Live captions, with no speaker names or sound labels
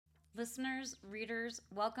Listeners, readers,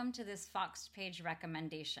 welcome to this Fox Page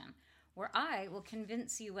recommendation, where I will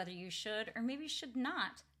convince you whether you should or maybe should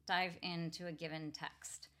not dive into a given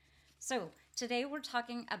text. So, today we're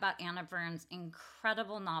talking about Anna Burns'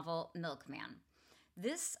 incredible novel, Milkman.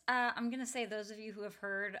 This, I'm going to say, those of you who have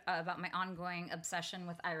heard about my ongoing obsession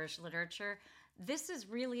with Irish literature, this is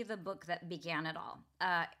really the book that began it all.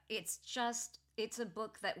 It's a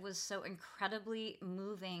book that was so incredibly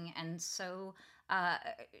moving and so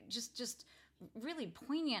just really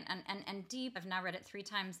poignant and deep. I've now read it 3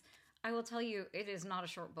 times. I will tell you, it is not a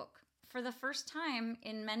short book. For the first time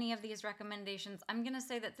in many of these recommendations, I'm going to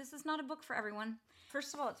say that this is not a book for everyone.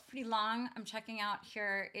 First of all, it's pretty long. I'm checking out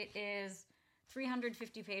here. It is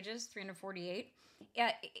 350 pages, 348.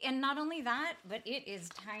 And not only that, but it is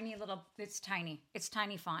tiny little, it's tiny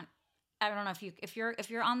font. I don't know if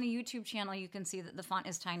you're on the YouTube channel, you can see that the font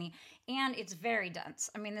is tiny and it's very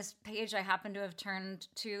dense. I mean, this page I happen to have turned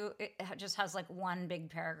to, it just has like one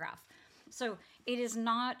big paragraph. So it is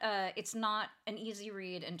not, it's not an easy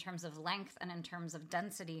read in terms of length and in terms of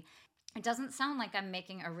density. It doesn't sound like I'm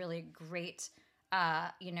making a really great,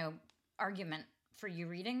 argument for you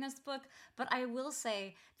reading this book, but I will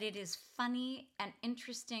say that it is funny and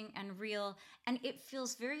interesting and real, and it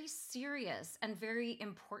feels very serious and very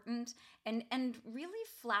important and really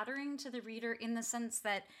flattering to the reader in the sense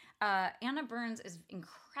that Anna Burns is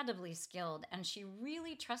incredibly skilled, and she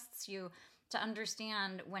really trusts you to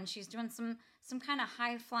understand when she's doing some kind of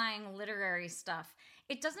high-flying literary stuff.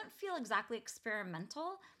 It doesn't feel exactly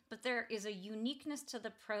experimental, but there is a uniqueness to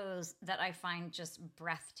the prose that I find just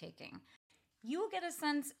breathtaking. You will get a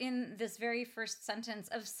sense in this very first sentence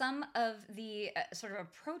of some of the sort of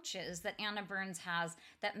approaches that Anna Burns has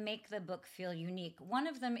that make the book feel unique. One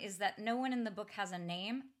of them is that no one in the book has a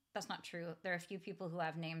name. That's not true. There are a few people who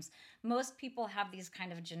have names. Most people have these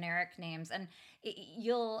kind of generic names, and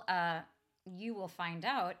you will find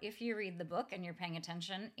out if you read the book and you're paying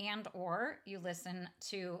attention and or you listen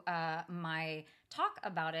to my talk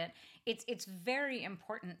about it. It's very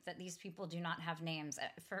important that these people do not have names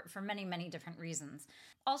for many, many different reasons.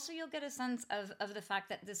 Also, you'll get a sense of the fact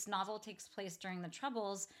that this novel takes place during the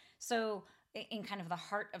Troubles, so in kind of the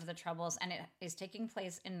heart of the Troubles, and it is taking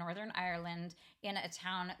place in Northern Ireland in a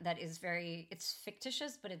town that is it's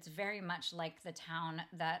fictitious, but it's very much like the town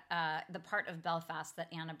that, the part of Belfast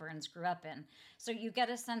that Anna Burns grew up in. So you get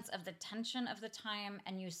a sense of the tension of the time,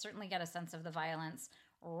 and you certainly get a sense of the violence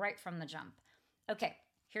right from the jump. Okay,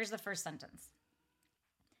 here's the first sentence.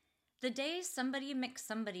 The day somebody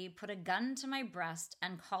McSomebody put a gun to my breast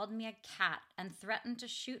and called me a cat and threatened to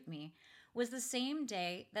shoot me was the same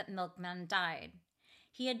day that Milkman died.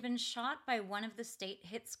 He had been shot by one of the state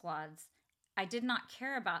hit squads. I did not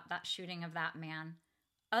care about that shooting of that man.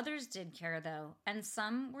 Others did care, though, and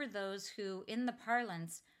some were those who, in the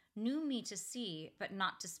parlance, knew me to see but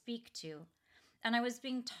not to speak to. And I was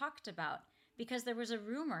being talked about because there was a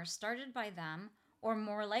rumor started by them, or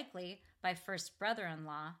more likely by first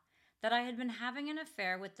brother-in-law, that I had been having an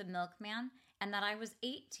affair with the milkman and that I was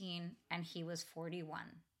 18 and he was 41.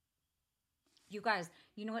 You guys,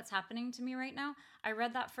 you know what's happening to me right now? I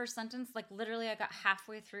read that first sentence, like literally I got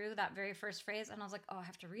halfway through that very first phrase and I was like, oh, I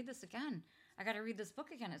have to read this again. I got to read this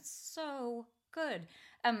book again. It's so good.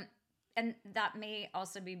 And that may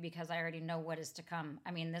also be because I already know what is to come.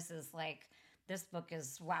 I mean, this book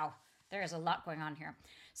is, wow. There is a lot going on here.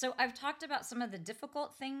 So I've talked about some of the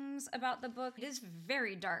difficult things about the book. It is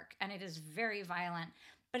very dark and it is very violent,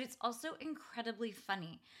 but it's also incredibly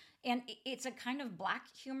funny. And it's a kind of black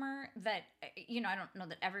humor that, I don't know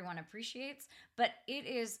that everyone appreciates, but it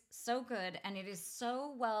is so good and it is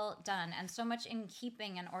so well done and so much in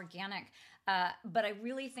keeping and organic. But I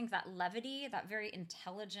really think that levity, that very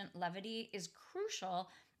intelligent levity, is crucial,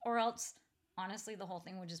 or else honestly, the whole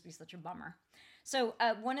thing would just be such a bummer. So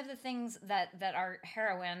one of the things that our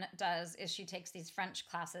heroine does is she takes these French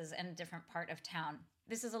classes in a different part of town.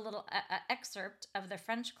 This is a little excerpt of the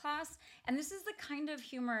French class, and this is the kind of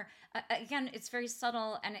humor, again, it's very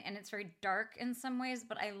subtle and it's very dark in some ways,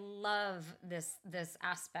 but I love this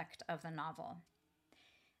aspect of the novel.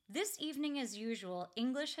 This evening, as usual,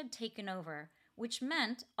 English had taken over, which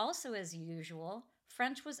meant, also as usual,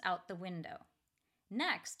 French was out the window.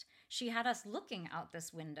 Next, she had us looking out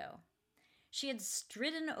this window. She had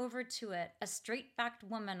stridden over to it, a straight-backed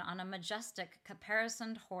woman on a majestic,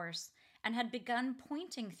 caparisoned horse, and had begun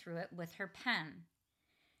pointing through it with her pen.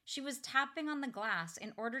 She was tapping on the glass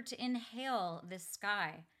in order to inhale this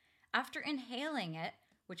sky. After inhaling it,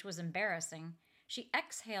 which was embarrassing, she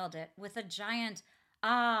exhaled it with a giant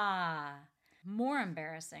ah, more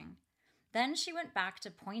embarrassing. Then she went back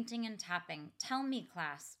to pointing and tapping. Tell me,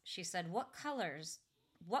 class, she said, what colors?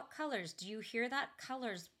 What colors? Do you hear that?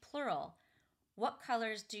 Colors, plural. What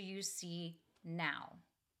colors do you see now?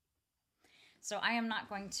 So I am not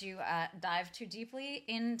going to dive too deeply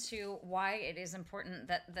into why it is important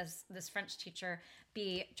that this French teacher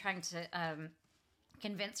be trying to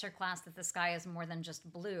convince her class that the sky is more than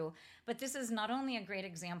just blue. But this is not only a great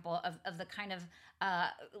example of the kind of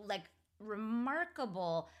like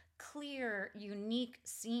remarkable, clear, unique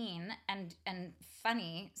scene and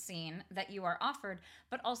funny scene that you are offered,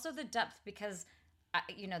 but also the depth, because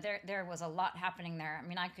there was a lot happening there. I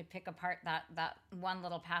mean, I could pick apart that one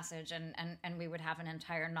little passage, and we would have an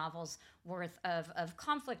entire novel's worth of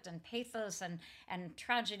conflict and pathos and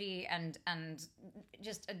tragedy and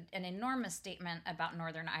just an enormous statement about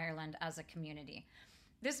Northern Ireland as a community.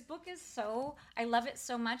 This book is I love it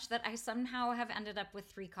so much that I somehow have ended up with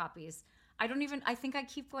 3 copies. I think I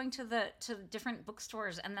keep going to different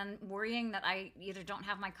bookstores and then worrying that I either don't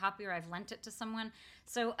have my copy or I've lent it to someone.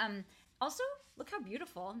 So, also, look how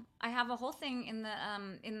beautiful. I have a whole thing in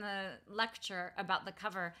the lecture about the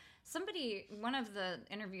cover. One of the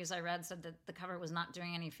interviews I read said that the cover was not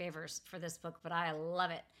doing any favors for this book, but I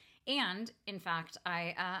love it. And in fact,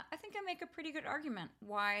 I think I make a pretty good argument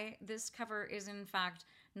why this cover is in fact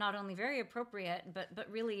not only very appropriate, but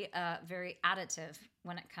really very additive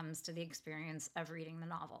when it comes to the experience of reading the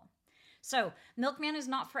novel. So, Milkman is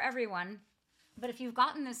not for everyone. But if you've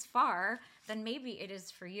gotten this far, then maybe it is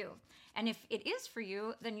for you. And if it is for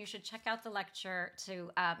you, then you should check out the lecture to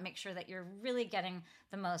make sure that you're really getting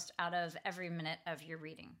the most out of every minute of your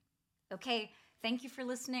reading. Okay, thank you for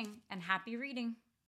listening, and happy reading.